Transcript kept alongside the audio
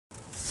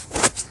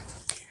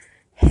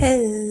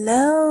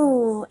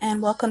Hello,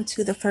 and welcome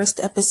to the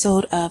first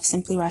episode of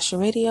Simply Rasha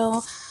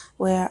Radio,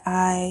 where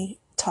I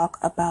talk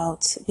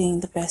about being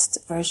the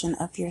best version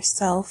of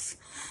yourself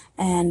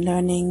and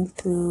learning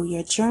through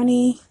your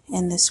journey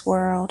in this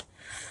world.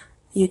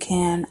 You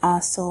can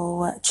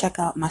also check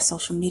out my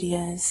social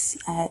medias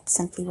at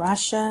Simply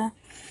Rasha,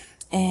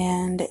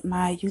 and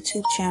my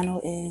YouTube channel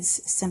is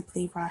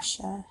Simply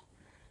Rasha.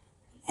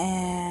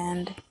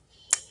 And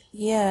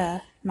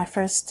yeah, my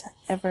first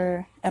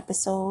ever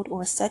episode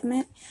or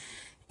segment.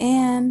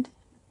 And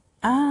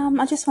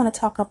I just want to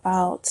talk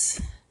about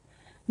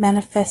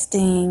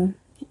manifesting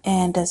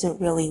and does it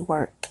really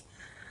work?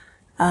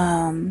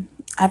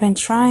 I've been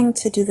trying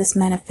to do this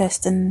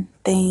manifesting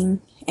thing,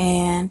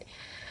 and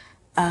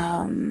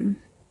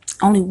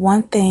only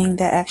one thing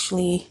that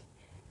actually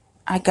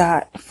I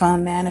got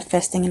from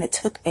manifesting, and it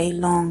took a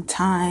long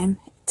time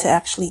to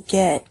actually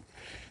get,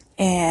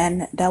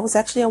 and that was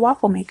actually a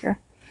waffle maker.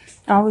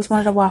 I always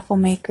wanted a waffle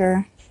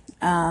maker,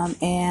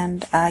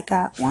 and I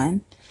got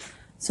one.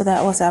 So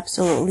that was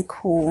absolutely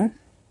cool.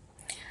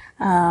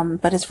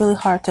 But it's really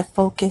hard to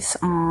focus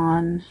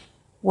on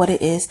what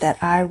it is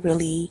that I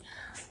really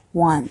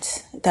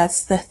want.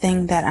 That's the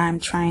thing that I'm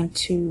trying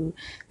to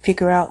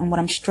figure out, and what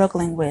I'm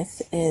struggling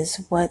with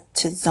is what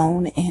to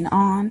zone in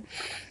on.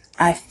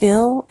 I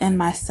feel in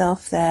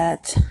myself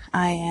that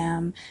I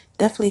am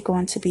definitely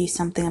going to be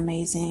something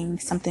amazing.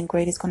 Something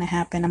great is going to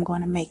happen. I'm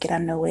going to make it. I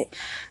know it.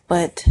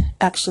 But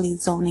actually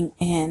zoning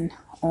in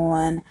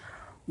on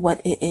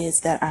what it is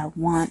that I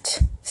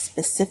want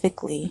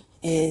specifically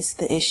is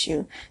the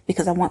issue,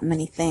 because I want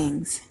many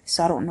things.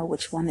 So I don't know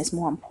which one is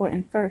more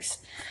important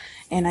first.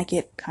 And I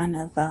get kind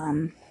of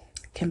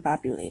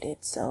combobulated.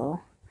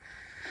 So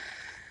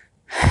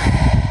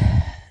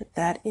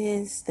that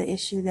is the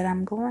issue that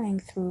I'm going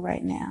through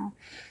right now.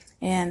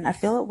 And I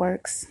feel it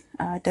works.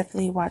 I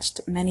definitely watched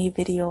many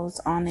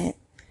videos on it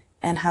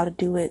and how to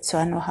do it, so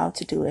I know how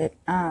to do it.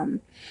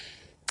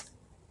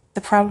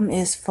 The problem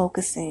is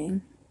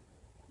focusing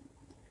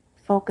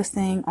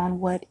on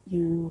what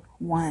you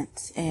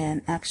want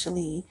and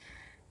actually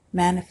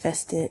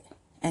manifest it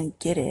and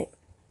get it.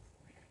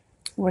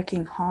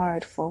 Working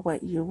hard for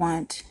what you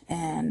want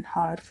and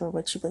hard for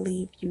what you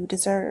believe you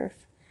deserve.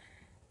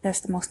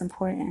 That's the most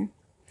important.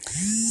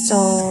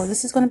 So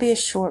this is going to be a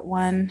short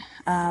one.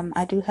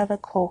 I do have a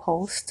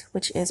co-host,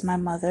 which is my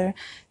mother,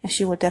 and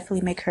she will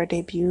definitely make her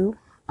debut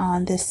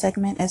on this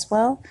segment as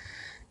well.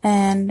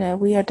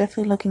 And we are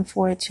definitely looking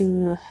forward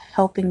to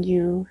helping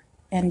you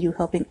and you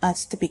helping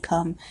us to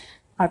become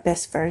our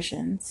best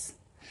versions.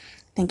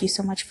 Thank you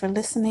so much for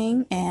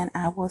listening, and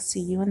I will see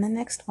you in the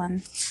next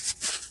one.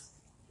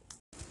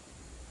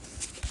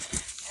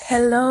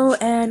 Hello,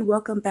 and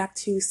welcome back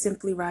to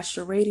Simply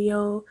Rasha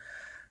Radio,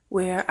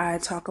 where I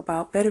talk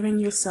about bettering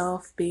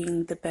yourself,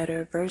 being the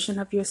better version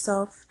of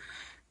yourself,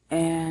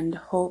 and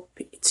hope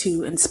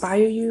to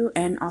inspire you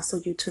and also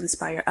you to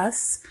inspire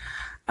us.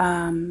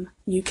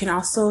 You can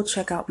also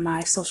check out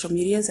my social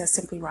medias at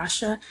Simply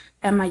Rasha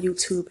and my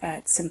YouTube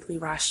at Simply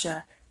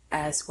Rasha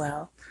as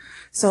well.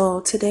 So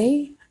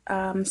today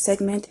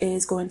segment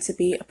is going to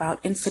be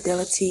about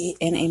infidelity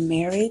in a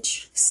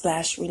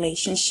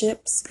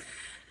marriage/relationships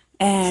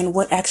and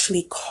what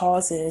actually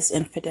causes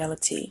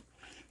infidelity.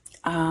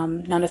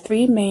 Now, the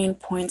three main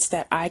points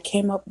that I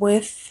came up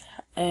with,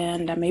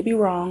 and I may be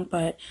wrong,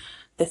 but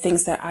the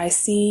things that I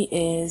see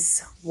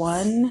is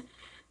 1,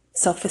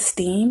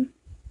 self-esteem.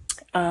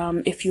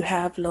 If you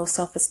have low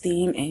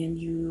self-esteem and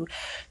you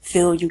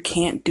feel you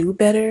can't do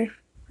better,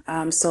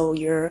 so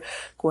you're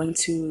going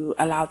to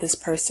allow this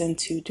person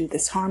to do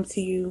this harm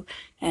to you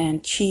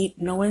and cheat,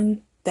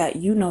 knowing that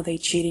you know they're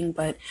cheating,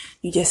 but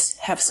you just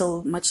have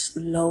so much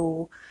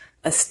low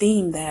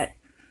esteem that,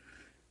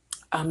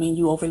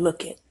 you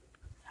overlook it.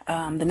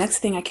 The next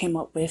thing I came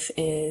up with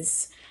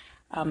is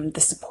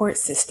the support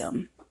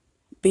system.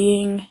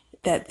 Being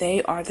that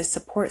they are the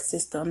support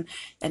system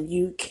and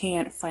you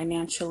can't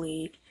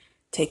financially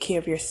take care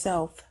of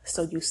yourself,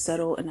 so you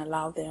settle and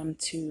allow them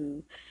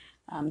to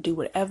do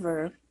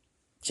whatever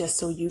just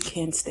so you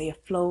can stay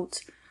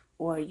afloat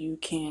or you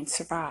can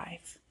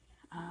survive.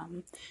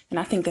 And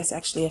I think that's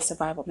actually a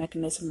survival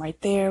mechanism right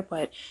there.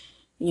 But,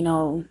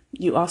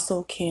 you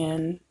also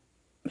can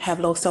have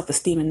low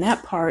self-esteem in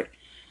that part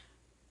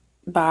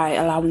by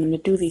allowing them to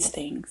do these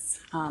things.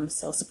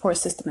 So support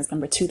system is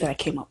number 2 that I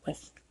came up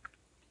with.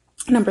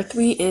 Number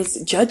 3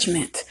 is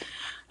judgment.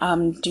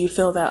 Do you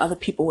feel that other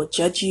people would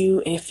judge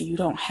you if you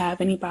don't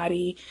have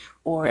anybody,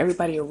 or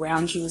everybody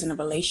around you is in a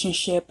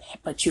relationship,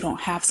 but you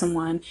don't have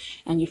someone,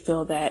 and you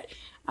feel that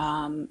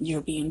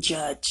you're being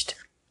judged?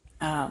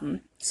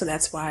 So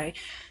that's why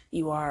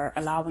you are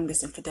allowing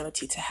this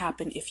infidelity to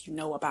happen if you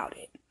know about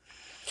it.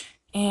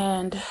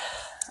 And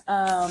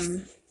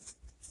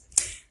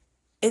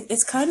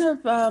it's kind of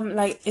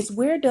it's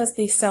where does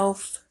the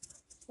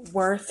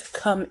self-worth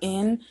come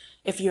in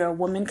if you're a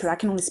woman, because I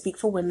can only speak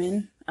for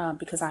women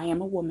because I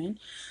am a woman,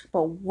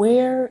 but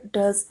where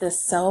does the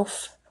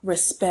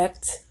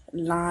self-respect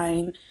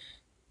line,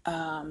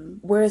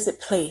 where is it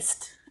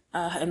placed?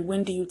 And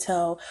when do you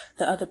tell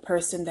the other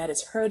person that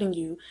is hurting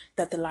you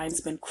that the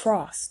line's been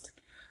crossed?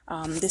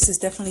 This is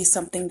definitely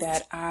something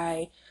that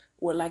I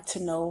would like to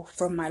know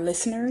from my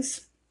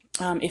listeners.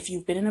 If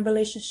you've been in a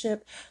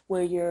relationship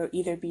where you're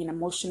either being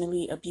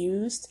emotionally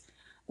abused,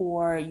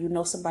 or you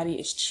know somebody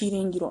is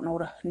cheating, you don't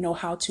know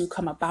how to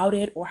come about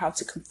it or how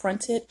to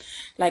confront it.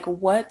 Like,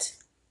 what,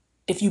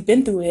 if you've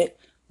been through it,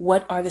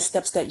 what are the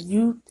steps that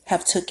you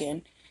have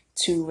taken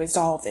to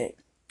resolve it?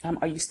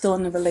 Are you still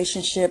in the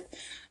relationship?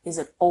 Is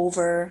it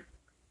over?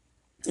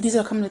 These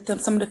are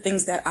some of the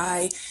things that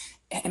I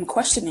am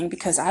questioning,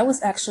 because I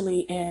was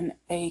actually in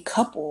a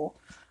couple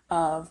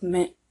of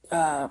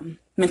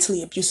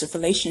mentally abusive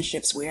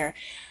relationships where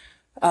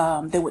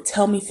they would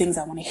tell me things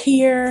I want to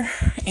hear,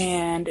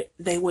 and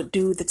they would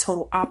do the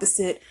total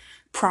opposite,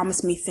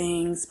 promise me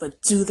things,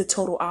 but do the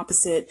total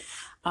opposite.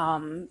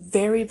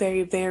 Very,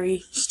 very,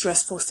 very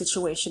stressful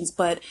situations.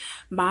 But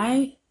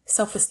my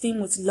self-esteem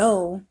was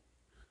low,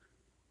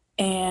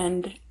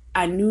 and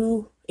I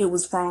knew it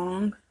was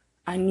wrong.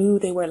 I knew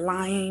they were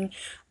lying,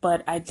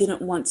 but I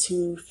didn't want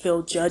to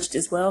feel judged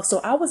as well. So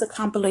I was a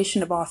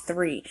compilation of all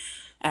three,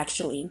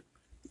 actually.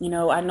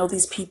 I know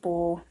these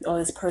people, or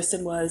this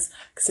person was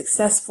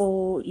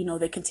successful,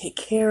 they can take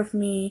care of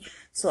me,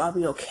 so I'll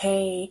be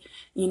okay.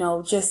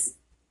 Just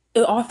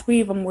all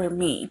three of them were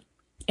me.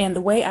 And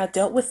the way I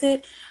dealt with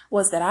it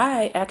was that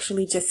I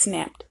actually just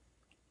snapped.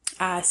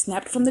 I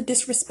snapped from the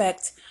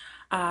disrespect.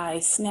 I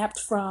snapped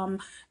from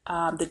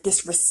the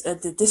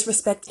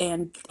disrespect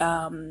and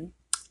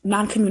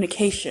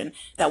non-communication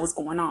that was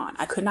going on.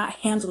 I could not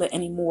handle it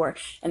anymore,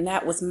 and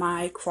that was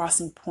my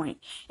crossing point.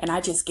 And I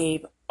just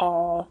gave it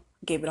all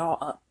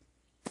up.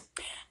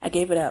 I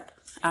gave it up.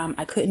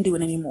 I couldn't do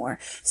it anymore.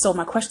 So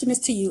my question is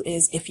to you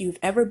is, if you've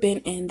ever been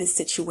in this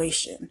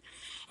situation,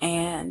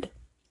 and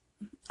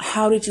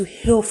how did you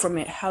heal from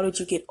it? How did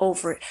you get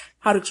over it?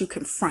 How did you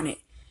confront it?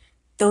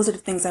 Those are the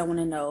things I want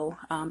to know,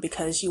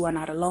 because you are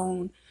not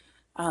alone.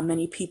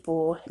 Many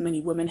people,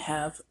 many women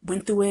have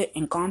went through it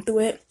and gone through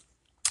it.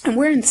 And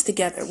we're in this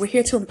together. We're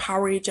here to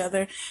empower each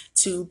other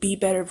to be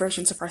better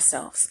versions of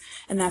ourselves.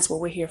 And that's what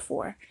we're here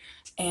for.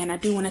 And I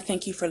do want to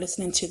thank you for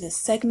listening to this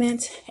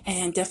segment,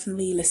 and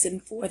definitely listen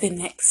for the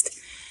next.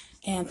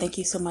 And thank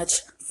you so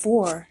much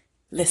for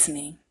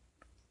listening.